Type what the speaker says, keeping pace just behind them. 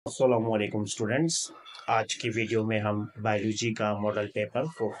अस्सलामुअलैकुम स्टूडेंट्स। आज की वीडियो में हम बायोलॉजी का model paper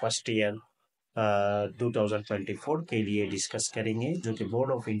for first year 2024 के लिए डिस्कस करेंगे, जो कि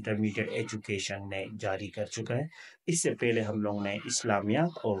बोर्ड ऑफ इंटरमीडिएट एजुकेशन ने जारी कर चुका है। इससे पहले हम लोग ने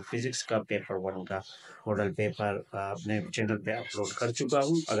इस्लामियात और फिजिक्स का पेपर 1 का मॉडल पेपर अपने चैनल पे अपलोड कर चुका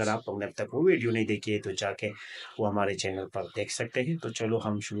हूँ। अगर आप लोग ने अब तक वो वीडियो नहीं देखी है तो जाके वो हमारे चैनल पर देख सकते हैं। तो चलो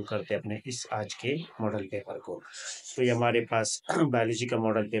हम शुरू करते हैं अपने इस आज के मॉडल पेपर को। तो ये हमारे पास बायोलॉजी का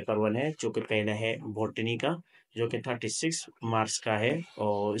मॉडल पेपर 1 है, जो कि पहला है बॉटनी का, जो कि 36 मार्क्स का है।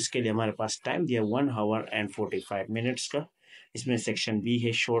 और इसके लिए हमारे पास टाइम दिया 1 आवर एंड 45 मिनट्स का। इसमें सेक्शन बी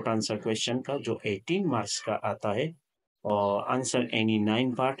है शॉर्ट आंसर क्वेश्चन का, जो 18 मार्क्स का आता है। और आंसर एनी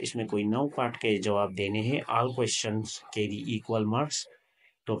 9 पार्ट, इसमें कोई 9 पार्ट के जवाब देने हैं। All questions carry equal marks.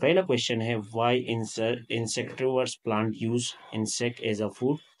 तो पहला क्वेश्चन है why insectivores plant use insect as a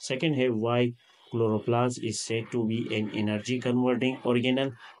food. Second है why chloroplast is said to be an energy converting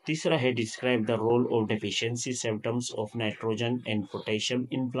organelle. तीसरा है describe the role of deficiency symptoms of nitrogen and potassium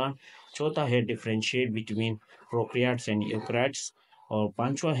in plant. चौथा है differentiate between prokaryotes and eukaryotes. और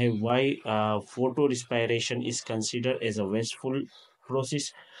पांचवा है why photo respiration is considered as a wasteful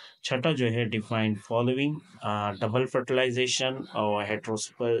process. छठा जो है डिफाइन फॉलोइंग डबल फर्टिलाइजेशन और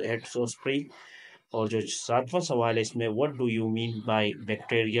हेट्रोस्परी। और जो सातवां सवाल है इसमें what do you mean by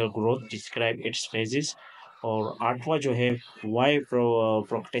bacterial growth, describe it's phases. और आठवां जो है why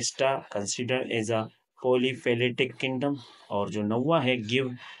प्रोक्टेस्टा consider as a पॉलीफेलेटिक kingdom. और जो नौवां है give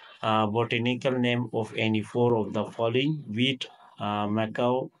botanical name of any four of the following: wheat,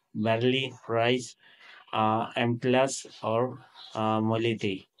 macao, barley, rice, एम्प्लस और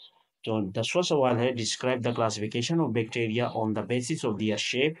मोलिटी। तो 10वां सवाल है describe the classification of bacteria on the basis of their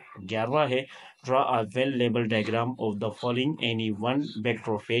shape. 11वां है draw a well label diagram of the following any one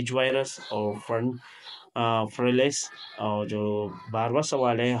bacteriophage virus और fern फ्रेलेस। और जो 12वां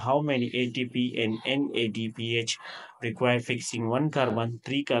सवाल है how many ATP and NADPH require fixing 1 carbon,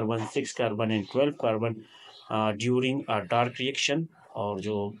 3 carbon, 6 carbon and 12 carbon during a dark reaction. और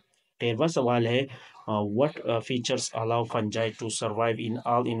जो 13वां सवाल है what features allow fungi to survive in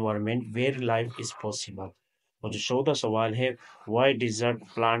all environment where life is possible। और जो 14वां सवाल है why desert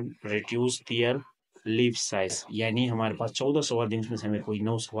plant reduce their leaf size. यानी हमारे पास 14 सवाल दिन में से हमें कोई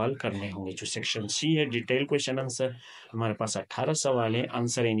 9 सवाल करने होंगे। जो सेक्शन सी है डिटेल क्वेश्चन आंसर, हमारे पास 18 सवाल है।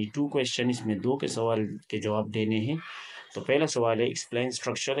 आंसर एनी 2 क्वेश्चन, इसमें 2 के सवाल के जवाब देने हैं। तो पहला सवाल है explain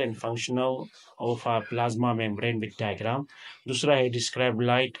structure and functional of a plasma membrane with diagram. दूसरा है describe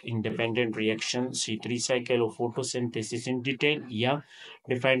light independent reaction C3 cycle of photosynthesis in detail, या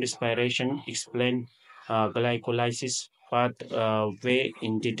define respiration explain glycolysis path way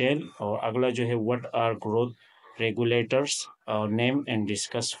in detail. और अगला जो है what are growth regulators, name and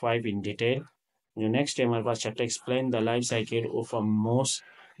discuss 5 in detail. जो next है हमारे पास छठा explain the life cycle of a मोस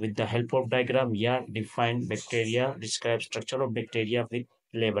with the help of diagram, या define bacteria, describe structure of bacteria with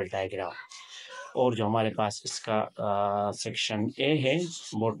label diagram। और जो हमारे पास इसका सेक्शन ए है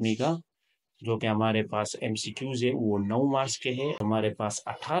बॉटनी का, जो कि हमारे पास एमसीक्यूज है वो 9 मार्क्स के हैं। हमारे पास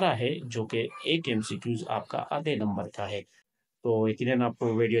 18 है, जो कि एक एमसीक्यूज आपका आधे नंबर का है। तो यकीनन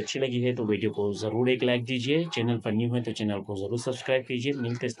आपको वीडियो अच्छी लगी है तो वीडियो को ज़रूर एक लाइक दीजिए। चैनल पर न्यू है तो चैनल को ज़रूर सब्सक्राइब कीजिए।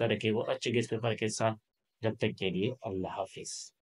 मिलते इस तरह के वो अच्छे गेस्ट पेपर के साथ। जब तक के लिए अल्लाह हाफिज़।